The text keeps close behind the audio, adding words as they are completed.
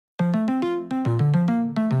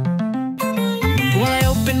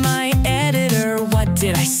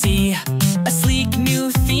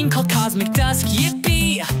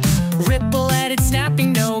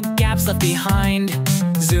drops left behind.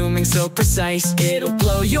 Zooming so precise, it'll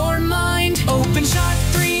blow your mind. OpenShot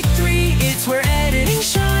 3.3, it's where editing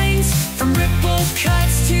shines. From ripple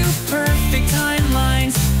cuts to perfect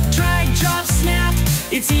timelines. Drag, drop, snap,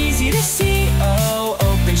 it's easy to see. Oh,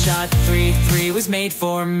 OpenShot 3.3 was made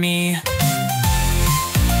for me.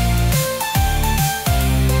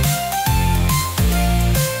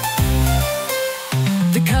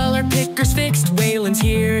 The color picker's fixed, Wayland's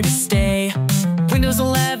here to stay. Windows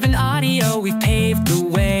 11 audio, we've paved the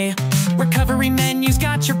way. Recovery menus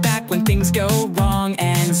got your back when things go wrong.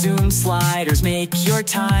 And zoom sliders make your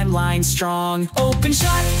timeline strong.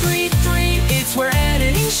 OpenShot 3.3, it's where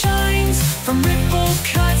editing shines. From ripple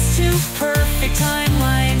cuts to perfect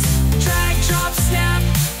timelines. Drag, drop, snap,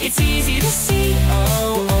 it's easy to see.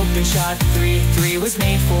 Oh, OpenShot 3.3 was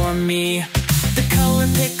made for me. The color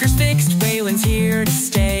picker's fixed, Wayland's here to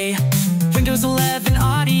stay. Windows 11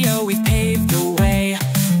 audio, we've paved the way.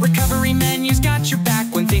 Recovery menus got your back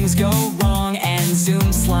when things go wrong. And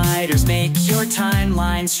zoom sliders make your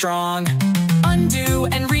timeline strong. Undo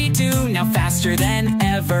and redo, now faster than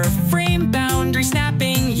ever. Frame boundary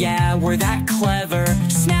snapping, yeah, we're that clever.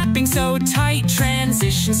 Snapping so tight,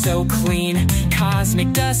 transition so clean.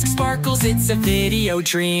 Cosmic Dusk sparkles, it's a video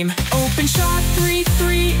dream. OpenShot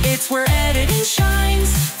 3.3, it's where editing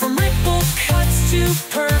shines. From ripple cuts to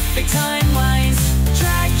perfect timelines.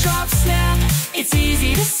 Drag, drop, snap, it's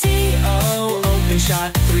easy to see. Oh,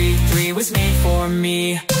 OpenShot 3.3 was made for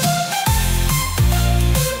me.